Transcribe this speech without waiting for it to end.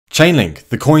Chainlink,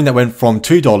 the coin that went from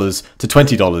 $2 to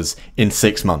 $20 in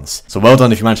 6 months. So well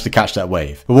done if you managed to catch that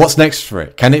wave. But what's next for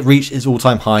it? Can it reach its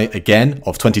all-time high again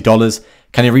of $20?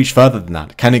 Can it reach further than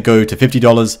that? Can it go to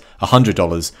 $50,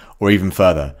 $100, or even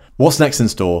further? What's next in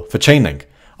store for Chainlink?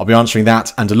 I'll be answering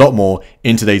that and a lot more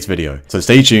in today's video. So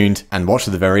stay tuned and watch to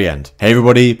the very end. Hey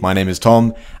everybody, my name is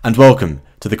Tom and welcome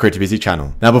to the CryptoBusy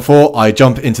channel. Now before I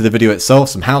jump into the video itself,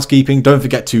 some housekeeping. Don't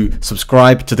forget to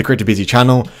subscribe to the CryptoBusy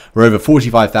channel. We're over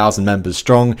 45,000 members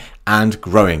strong and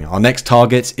growing. Our next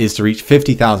target is to reach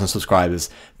 50,000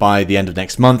 subscribers by the end of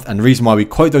next month. And the reason why we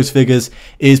quote those figures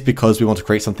is because we want to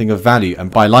create something of value. And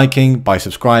by liking, by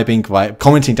subscribing, by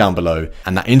commenting down below,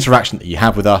 and that interaction that you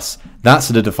have with us, that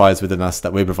solidifies within us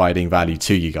that we're providing value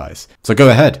to you guys. So go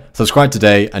ahead, subscribe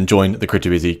today and join the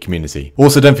CryptoBusy community.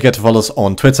 Also, don't forget to follow us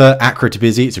on Twitter at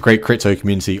CryptoBusy. It's a great crypto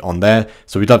community on there.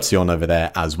 So we'd love to see you on over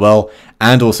there as well.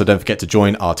 And also don't forget to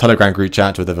join our Telegram group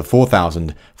chat with over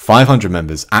 4,500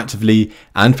 members actively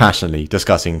and passionately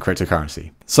discussing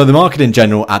cryptocurrency. So the market in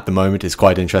general at the moment is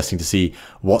quite interesting to see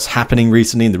what's happening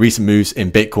recently in the recent moves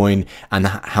in Bitcoin and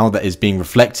how that is being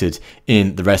reflected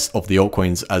in the rest of the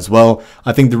altcoins as well.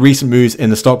 I think the recent moves in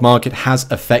the stock market has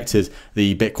affected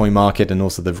the Bitcoin market and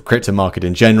also the crypto market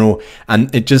in general.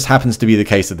 And it just happens to be the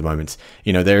case at the moment.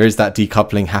 You know, there is that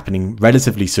decoupling happening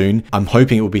relatively soon. I'm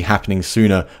hoping it will be happening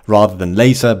sooner rather than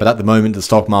later. But at the moment, the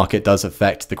stock market does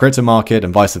affect the crypto market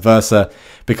and vice versa,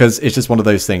 because it's just one of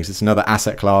those things. It's another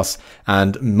asset class.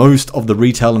 And most of the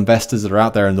retail investors that are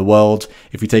out there in the world,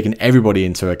 if you've taken everybody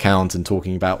into account and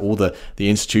talking about all the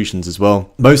institutions as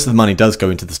well, most of the money does go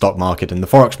into the stock market and the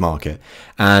Forex market.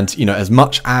 And, you know, as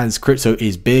much as crypto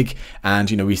is big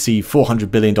and, you know, we see $400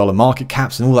 billion market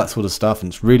caps and all that sort of stuff,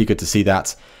 and it's really good to see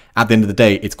that. At the end of the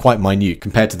day, it's quite minute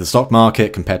compared to the stock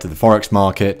market, compared to the Forex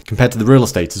market, compared to the real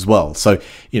estate as well. So,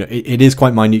 you know, it is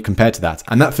quite minute compared to that.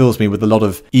 And that fills me with a lot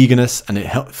of eagerness, and it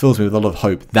fills me with a lot of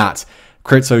hope that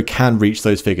crypto can reach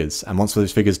those figures. And once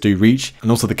those figures do reach,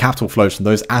 and also the capital flows from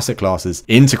those asset classes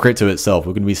into crypto itself,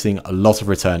 we're going to be seeing a lot of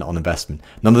return on investment.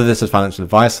 None of this is financial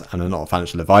advice, and I'm not a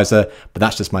financial advisor, but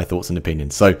that's just my thoughts and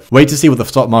opinions. So wait to see what the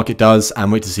stock market does,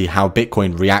 and wait to see how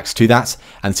Bitcoin reacts to that,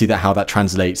 and see that how that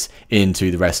translates into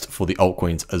the rest for the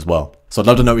altcoins as well. So I'd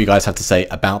love to know what you guys have to say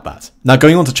about that. Now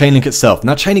going on to Chainlink itself.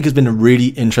 Now Chainlink has been a really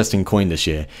interesting coin this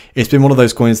year. It's been one of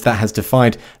those coins that has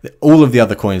defied all of the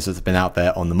other coins that have been out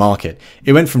there on the market.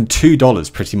 It went from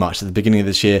 $2 pretty much at the beginning of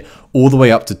this year all the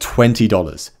way up to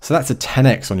 $20. So that's a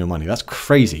 10x on your money. That's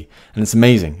crazy. And it's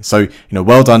amazing. So, you know,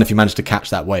 well done if you managed to catch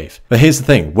that wave. But here's the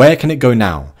thing, where can it go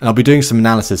now? And I'll be doing some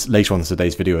analysis later on in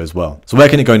today's video as well. So where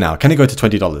can it go now? Can it go to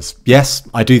 $20? Yes,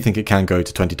 I do think it can go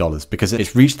to $20 because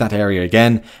it's reached that area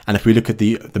again. And if we look at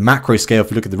the macro scale, if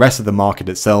we look at the rest of the market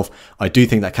itself, I do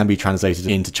think that can be translated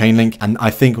into Chainlink. And I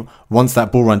think once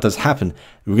that bull run does happen,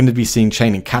 we're going to be seeing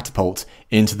Chainlink catapult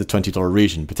into the $20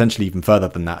 region, potentially even further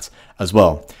than that as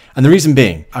well. And the reason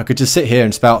being, I could just sit here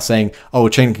and spout saying, oh,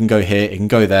 Chainlink can go here, it can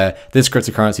go there, this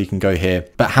cryptocurrency can go here.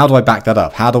 But how do I back that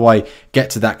up? How do I get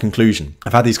to that conclusion?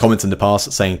 I've had these comments in the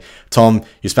past saying, Tom,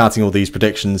 you're spouting all these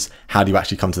predictions. How do you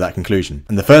actually come to that conclusion?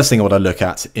 And the first thing I want to look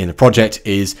at in a project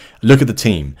is look at the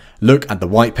team, look at the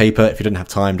white paper. If you don't have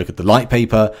time, look at the light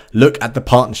paper, look at the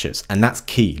partnerships. And that's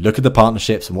key. Look at the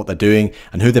partnerships and what they're doing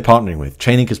and who they're partnering with.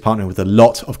 Chainlink is partnering with a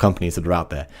lot of companies that are out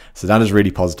there. So that is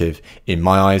really positive in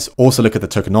my eyes. Also look at the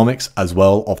tokenomics as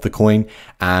well of the coin,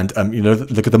 and you know,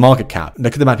 look at the market cap,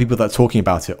 look at the amount of people that are talking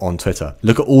about it on Twitter.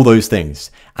 Look at all those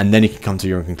things, and then you can come to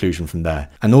your own conclusion from there.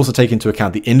 And also take into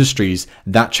account the industries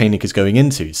that Chainlink is going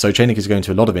into. So Chainlink is going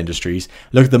to a lot of industries.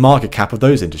 Look at the market cap of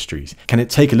those industries. Can it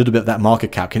take a little bit of that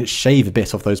market cap? Can it shave a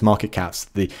bit off those market caps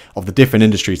of the different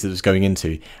industries that it's going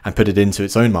into and put it into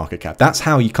its own market cap? That's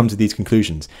how you come to these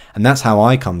conclusions, and that's how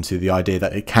I come to the idea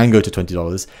that it can go to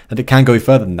 $20, that it can go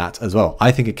further than that as well.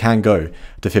 I think it can go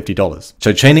to $50.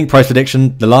 So Chainlink price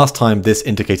prediction, the last time this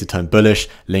indicator turned bullish,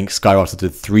 Link skyrocketed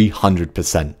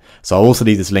 300%. So I'll also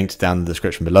leave this linked down in the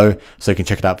description below so you can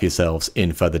check it out for yourselves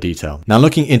in further detail. Now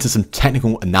looking into some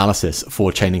technical analysis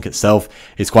for Chainlink itself,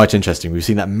 it's quite interesting. We've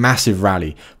seen that massive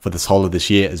rally for this whole of this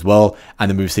year as well, and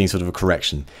then we've seen sort of a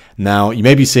correction. Now you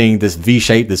may be seeing this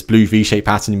V-shape, this blue V-shape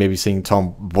pattern. You may be seeing, Tom,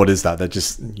 what is that?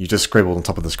 You just scribbled on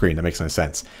top of the screen. That makes no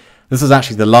sense. This is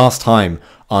actually the last time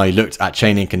I looked at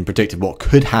Chainlink and predicted what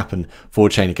could happen for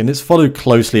Chainlink, and it's followed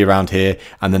closely around here,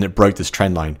 and then it broke this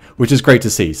trend line, which is great to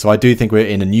see. So I do think we're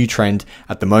in a new trend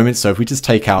at the moment. So if we just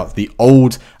take out the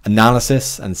old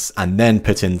analysis and then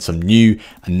put in some new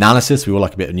analysis, we all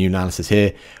like a bit of new analysis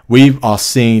here, we are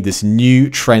seeing this new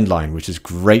trend line, which is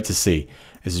great to see.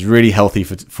 This is really healthy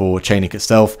for Chainlink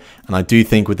itself, and I do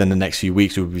think within the next few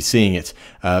weeks we'll be seeing it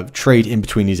trade in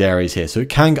between these areas here. So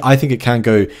I think it can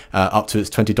go up to its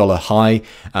 $20 high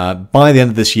by the end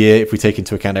of this year if we take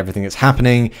into account everything that's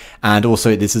happening, and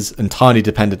also this is entirely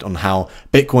dependent on how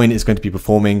Bitcoin is going to be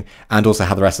performing and also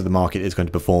how the rest of the market is going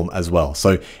to perform as well.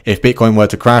 So if Bitcoin were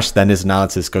to crash, then this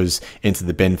analysis goes into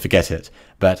the bin, forget it.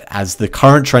 But as the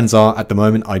current trends are at the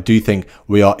moment, I do think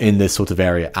we are in this sort of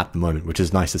area at the moment, which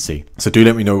is nice to see. So do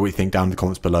let me know what you think down in the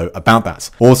comments below about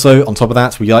that. Also, on top of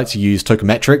that, we like to use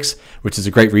Tokemetrics, which is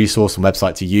a great resource and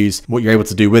website to use. What you're able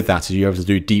to do with that is you're able to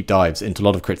do deep dives into a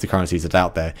lot of cryptocurrencies that are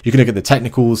out there. You can look at the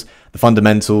technicals, the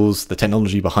fundamentals, the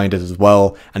technology behind it as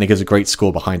well, and it gives a great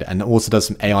score behind it. And it also does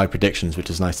some AI predictions, which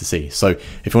is nice to see. So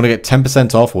if you want to get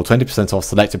 10% off or 20% off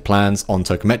selected plans on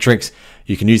Tokemetrics,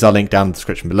 you can use our link down in the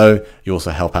description below. You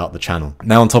also help out the channel.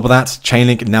 Now on top of that,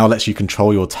 Chainlink now lets you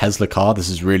control your Tesla car. This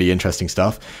is really interesting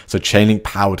stuff. So Chainlink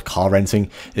powered car renting.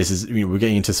 This is, we're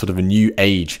getting into sort of a new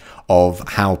age of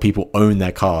how people own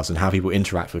their cars and how people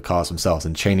interact with cars themselves,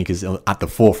 and Chainlink is at the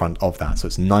forefront of that. So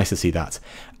it's nice to see that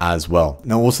as well.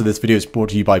 Now also this video is brought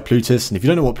to you by Plutus, and if you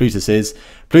don't know what Plutus is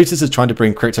trying to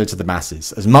bring crypto to the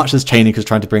masses. As much as Chainlink is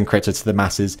trying to bring crypto to the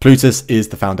masses, Plutus is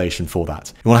the foundation for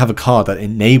that. You want to have a card that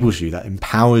enables you, that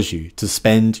empowers you to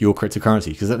spend your cryptocurrency,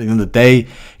 because at the end of the day,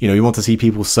 you want to see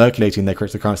people circulating their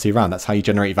cryptocurrency around. That's how you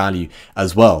generate value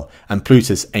as well, and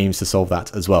Plutus aims to solve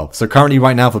that as well. So currently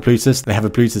right now for Plutus, they have a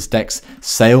Plutus DEX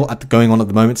sale going on at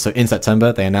the moment. So in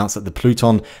September, they announced that the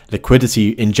Pluton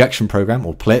Liquidity Injection Program,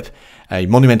 or PLIP, a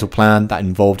monumental plan that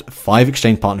involved 5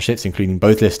 exchange partnerships, including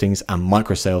both listings and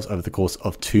micro sales over the course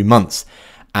of 2 months.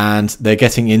 And they're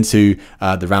getting into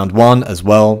the round 1 as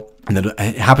well. And then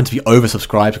it happened to be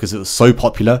oversubscribed because it was so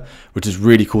popular, which is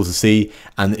really cool to see.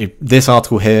 And this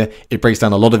article here, it breaks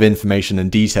down a lot of information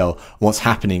and detail on what's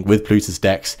happening with Plutus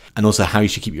DEX, and also how you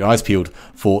should keep your eyes peeled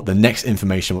for the next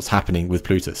information, what's happening with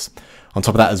Plutus. On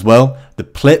top of that as well, the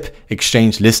PLIP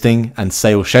exchange listing and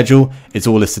sale schedule is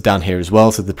all listed down here as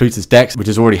well. So the Plutus DEX, which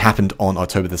has already happened on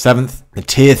October the 7th. The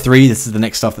tier 3, this is the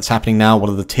next stuff that's happening now. One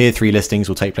of the tier 3 listings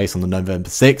will take place on the November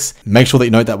 6th. Make sure that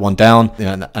you note that one down,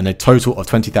 and a total of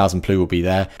 20,000 Plu will be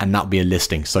there, and that'll be a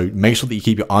listing. So make sure that you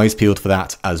keep your eyes peeled for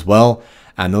that as well.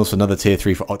 And also another tier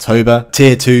 3 for October,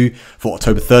 tier 2 for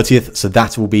October 30th. So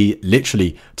that will be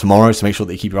literally tomorrow. So make sure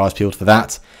that you keep your eyes peeled for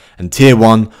that. And tier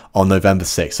 1 on November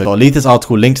 6th. So I'll leave this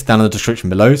article linked down in the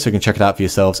description below so you can check it out for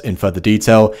yourselves in further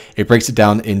detail. It breaks it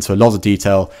down into a lot of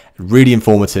detail, really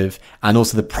informative, and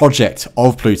also the project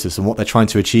of Plutus and what they're trying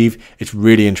to achieve. It's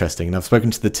really interesting. And I've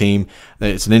spoken to the team.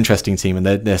 It's an interesting team, and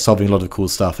they're solving a lot of cool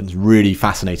stuff, and it's really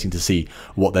fascinating to see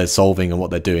what they're solving and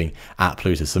what they're doing at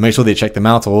Plutus. So make sure that you check them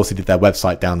out. I'll also leave their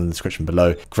website down in the description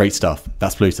below. Great stuff.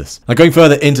 That's Plutus. Now going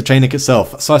further into Chainlink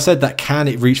itself. So I said that can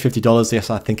it reach $50? Yes,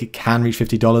 I think it can reach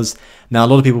 $50. Now a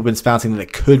lot of people have been spouting that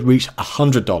it could reach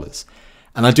 $100.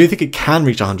 And I do think it can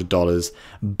reach $100,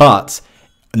 but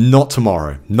not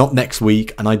tomorrow, not next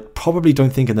week, and I probably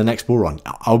don't think in the next bull run.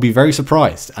 I'll be very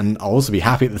surprised, and I'll also be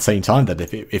happy at the same time that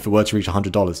if it were to reach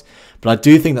 $100. But I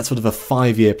do think that's sort of a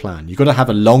 5-year plan. You've got to have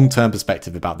a long-term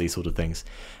perspective about these sort of things.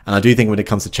 And I do think when it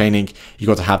comes to Chainlink, you've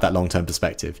got to have that long-term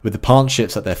perspective. With the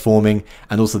partnerships that they're forming,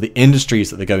 and also the industries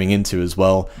that they're going into as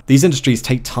well, these industries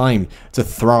take time to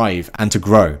thrive and to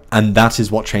grow. And that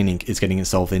is what Chainlink is getting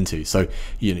itself into. So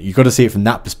you've got to see it from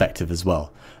that perspective as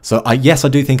well. So yes, I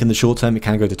do think in the short term it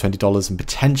can go to $20, and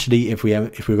potentially if we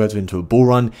go into a bull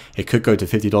run, it could go to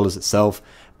 $50 itself.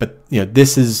 But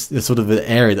this is the sort of the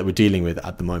area that we're dealing with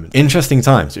at the moment. Interesting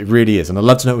times, it really is. And I'd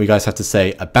love to know what you guys have to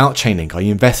say about Chainlink. Are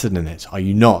you invested in it? Are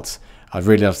you not? I'd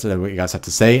really love to know what you guys have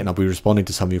to say, and I'll be responding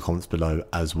to some of your comments below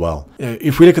as well.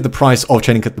 If we look at the price of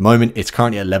Chainlink at the moment, it's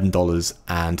currently at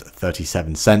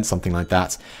 $11.37, something like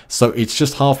that. So it's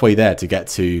just halfway there to get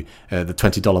to the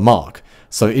 $20 mark.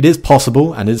 So it is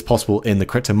possible, and it is possible in the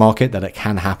crypto market that it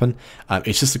can happen.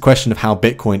 It's just a question of how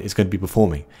Bitcoin is going to be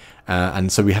performing. And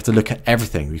so we have to look at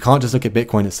everything. We can't just look at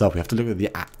Bitcoin itself. We have to look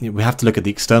at the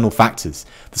external factors,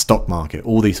 the stock market,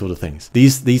 all these sort of things.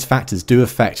 These factors do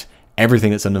affect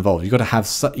everything that's involved. You've got to have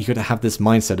this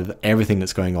mindset of everything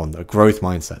that's going on, a growth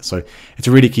mindset. So it's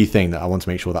a really key thing that I want to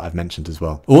make sure that I've mentioned as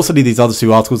well. Also leave these other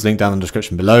 2 articles linked down in the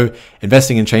description below.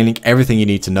 Investing in Chainlink, everything you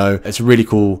need to know. It's a really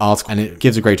cool article, and it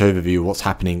gives a great overview of what's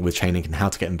happening with Chainlink and how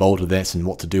to get involved with it and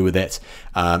what to do with it,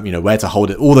 where to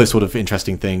hold it, all those sort of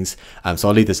interesting things. So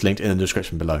I'll leave this linked in the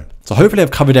description below. So hopefully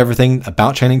I've covered everything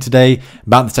about Chainlink today,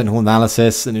 about the technical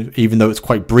analysis, and even though it's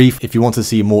quite brief, if you want to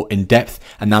see a more in-depth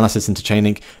analysis into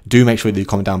Chainlink, do make sure that you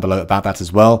comment down below about that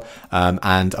as well.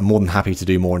 And I'm more than happy to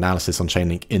do more analysis on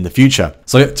Chainlink in the future.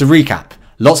 So to recap,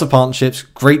 Lots of partnerships,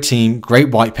 great team,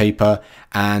 great white paper,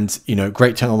 and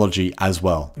great technology as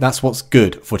well. That's what's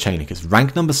good for Chainlink. It's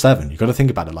ranked number 7. You've got to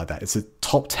think about it like that. It's a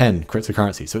top 10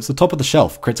 cryptocurrency. So it's the top of the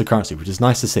shelf cryptocurrency, which is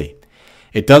nice to see.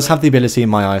 It does have the ability in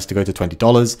my eyes to go to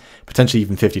 $20, potentially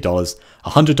even $50,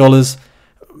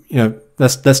 $100.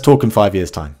 Let's talk in 5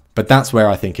 years' time. But that's where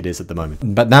I think it is at the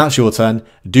moment. But now it's your turn.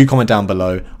 Do comment down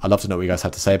below. I'd love to know what you guys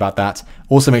have to say about that.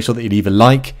 Also, make sure that you leave a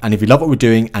like. And if you love what we're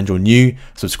doing and you're new,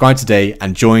 subscribe today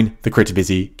and join the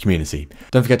CryptoBusy community.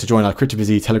 Don't forget to join our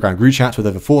CryptoBusy Telegram group chat with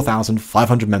over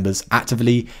 4,500 members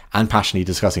actively and passionately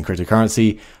discussing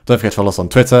cryptocurrency. Don't forget to follow us on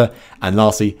Twitter. And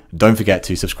lastly, don't forget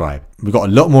to subscribe. We've got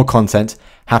a lot more content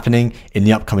happening in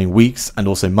the upcoming weeks and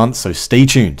also months, so stay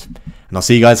tuned. And I'll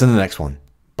see you guys in the next one.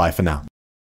 Bye for now.